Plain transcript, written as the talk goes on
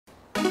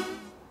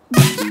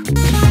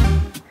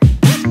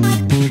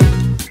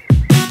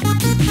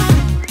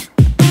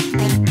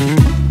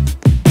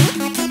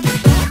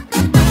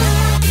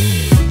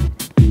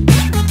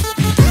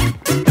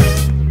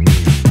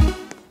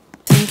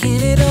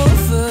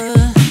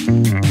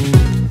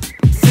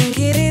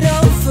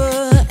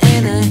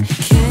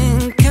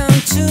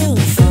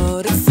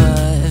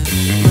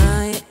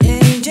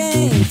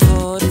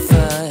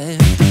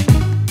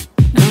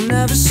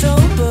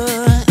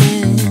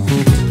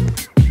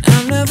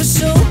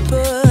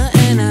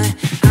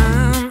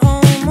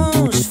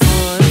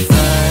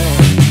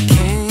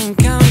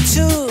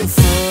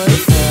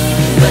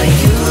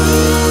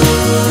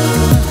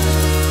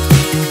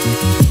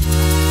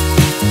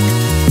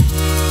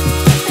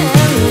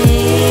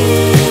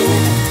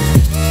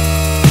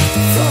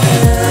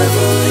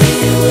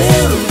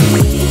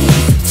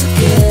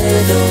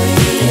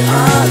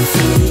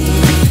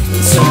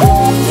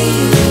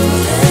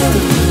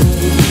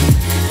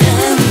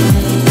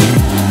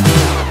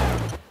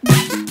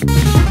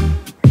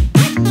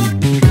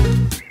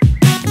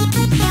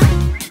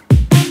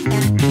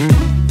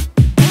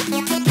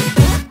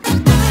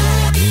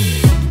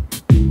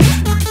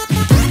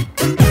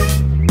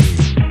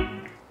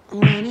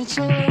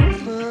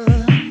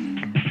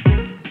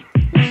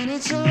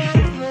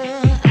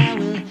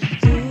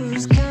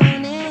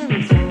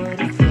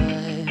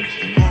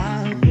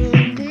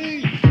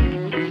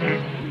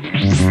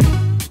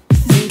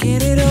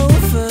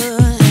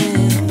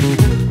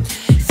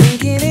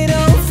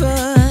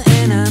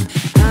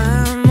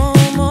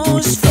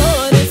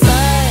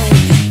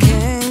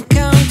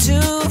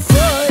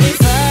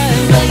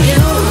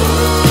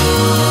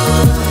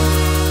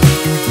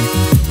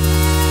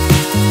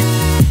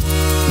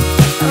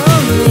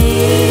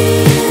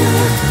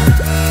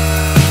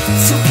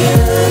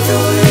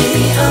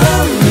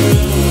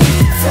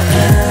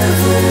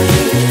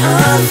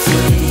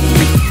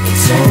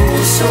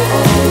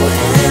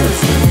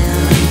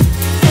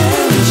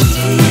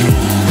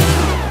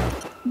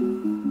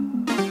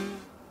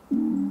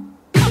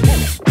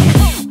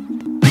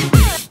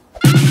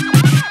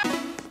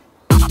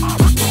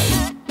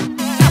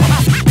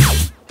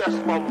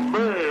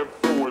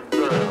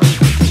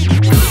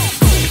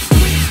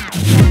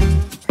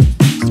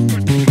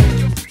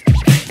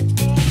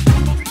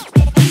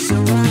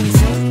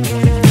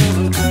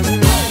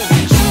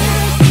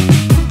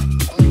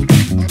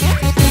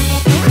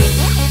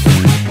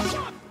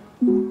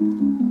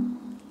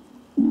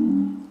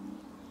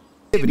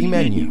Activity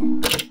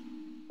menu.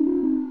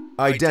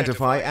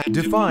 Identify and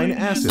define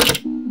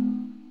acid.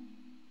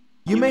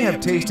 You may have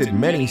tasted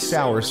many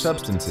sour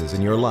substances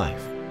in your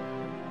life.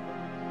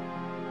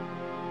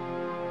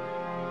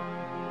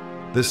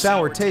 The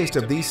sour taste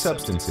of these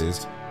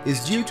substances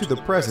is due to the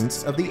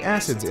presence of the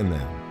acids in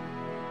them.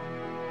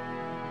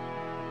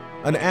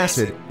 An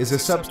acid is a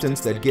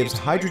substance that gives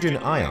hydrogen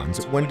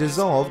ions when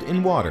dissolved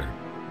in water.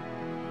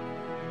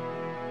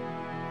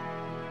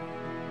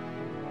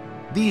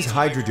 These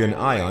hydrogen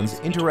ions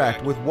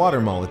interact with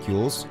water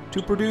molecules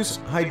to produce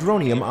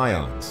hydronium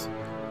ions.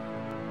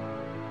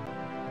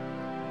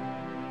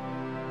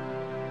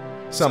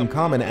 Some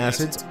common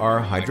acids are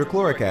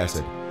hydrochloric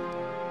acid,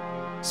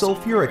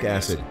 sulfuric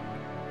acid,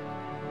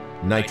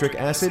 nitric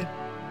acid,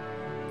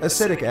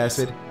 acetic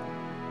acid,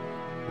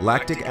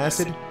 lactic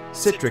acid,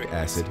 citric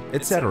acid,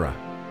 etc.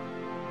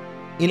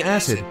 In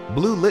acid,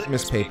 blue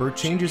litmus paper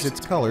changes its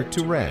color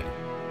to red.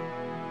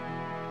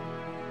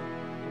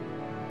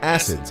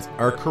 Acids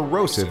are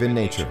corrosive in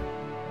nature.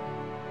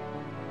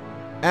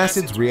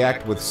 Acids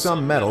react with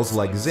some metals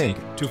like zinc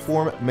to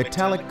form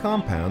metallic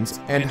compounds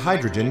and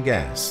hydrogen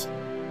gas.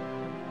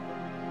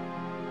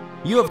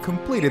 You have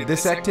completed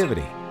this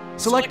activity.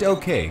 Select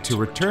OK to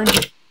return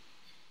to...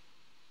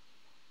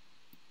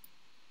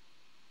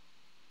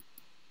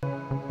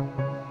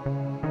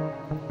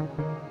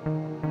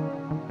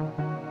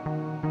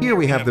 Here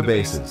we have the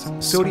bases,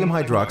 sodium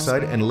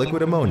hydroxide and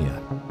liquid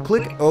ammonia.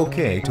 Click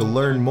OK to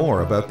learn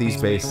more about these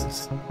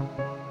bases.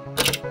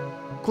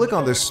 Click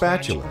on the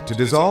spatula to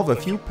dissolve a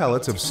few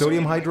pellets of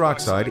sodium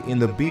hydroxide in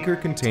the beaker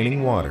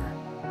containing water.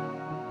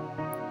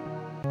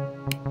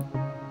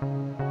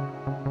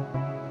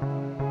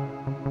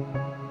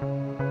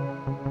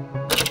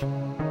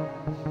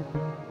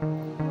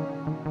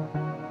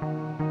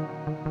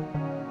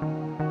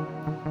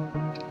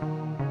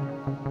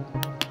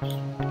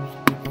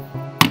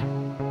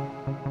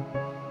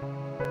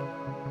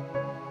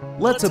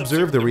 Let's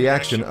observe the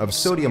reaction of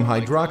sodium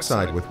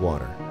hydroxide with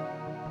water.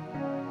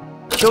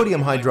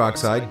 Sodium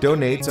hydroxide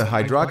donates a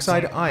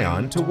hydroxide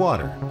ion to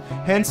water,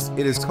 hence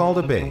it is called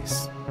a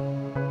base.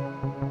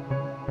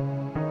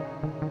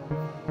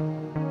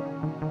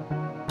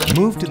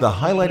 Move to the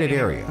highlighted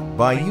area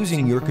by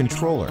using your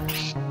controller.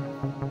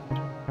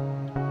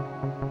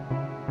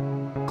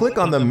 Click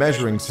on the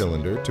measuring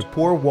cylinder to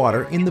pour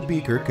water in the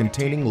beaker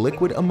containing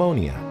liquid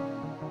ammonia.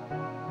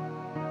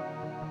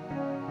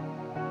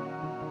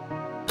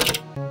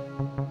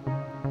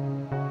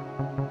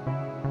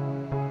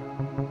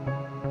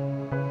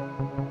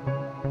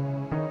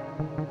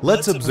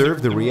 Let's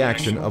observe the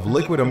reaction of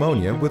liquid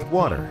ammonia with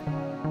water.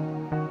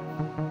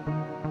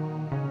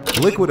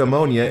 Liquid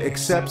ammonia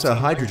accepts a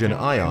hydrogen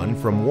ion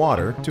from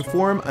water to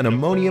form an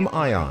ammonium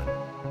ion.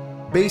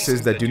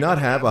 Bases that do not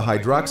have a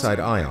hydroxide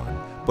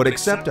ion but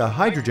accept a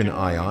hydrogen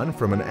ion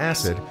from an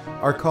acid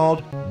are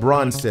called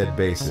Bronsted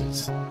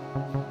bases.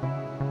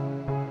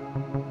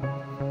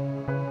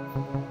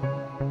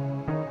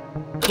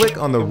 Click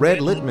on the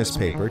red litmus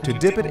paper to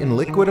dip it in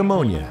liquid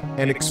ammonia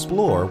and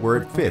explore where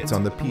it fits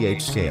on the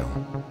pH scale.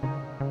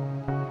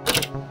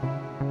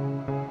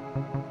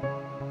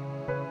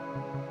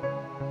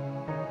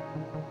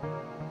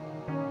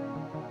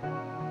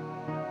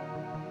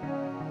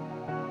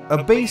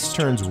 A base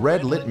turns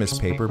red litmus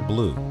paper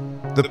blue.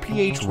 The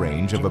pH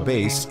range of a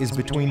base is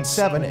between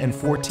 7 and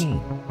 14.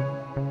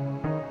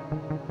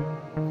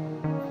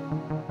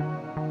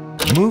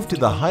 Move to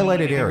the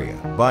highlighted area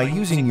by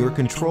using your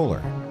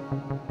controller.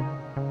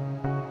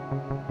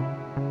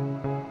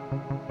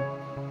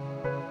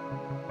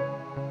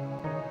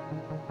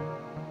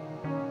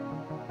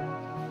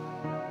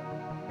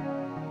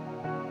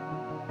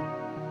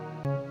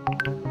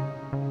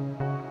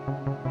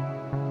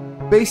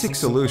 Basic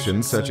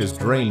solutions such as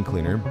drain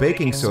cleaner,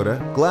 baking soda,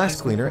 glass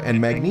cleaner, and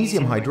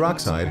magnesium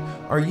hydroxide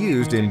are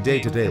used in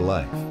day-to-day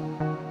life.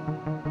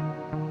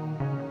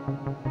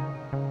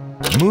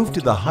 Move to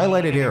the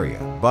highlighted area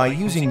by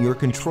using your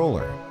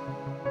controller.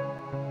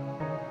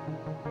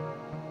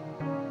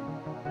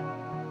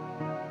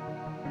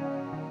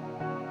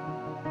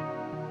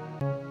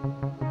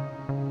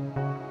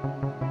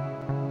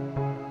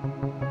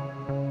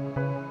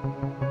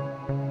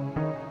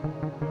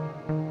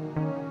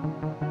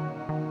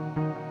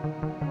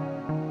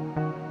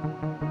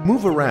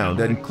 Move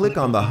around and click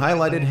on the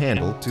highlighted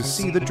handle to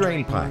see the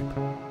drain pipe.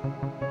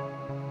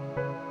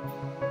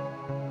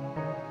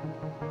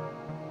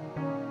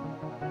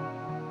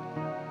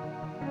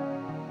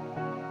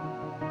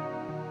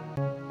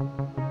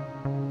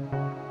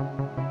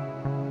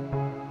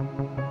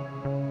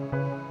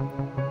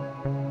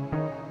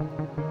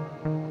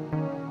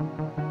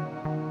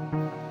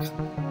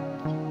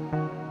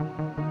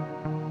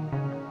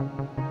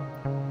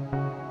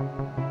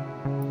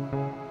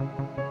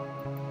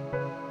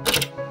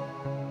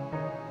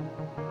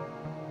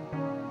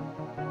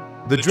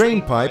 The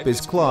drain pipe is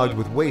clogged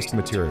with waste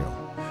material.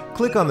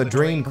 Click on the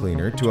drain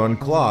cleaner to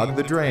unclog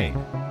the drain.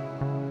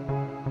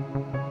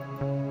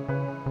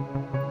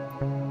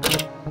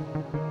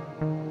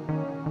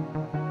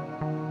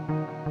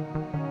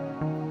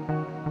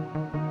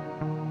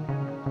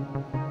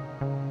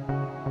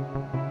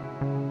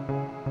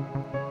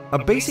 A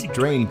basic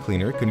drain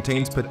cleaner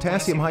contains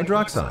potassium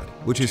hydroxide,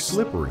 which is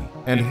slippery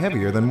and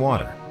heavier than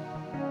water.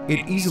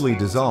 It easily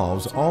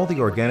dissolves all the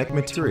organic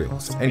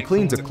materials and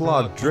cleans a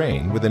clogged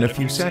drain within a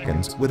few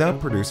seconds without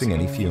producing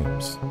any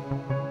fumes.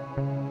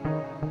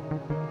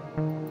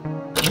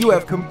 You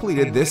have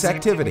completed this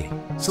activity.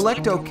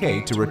 Select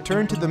OK to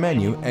return to the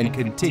menu and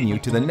continue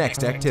to the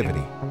next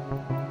activity.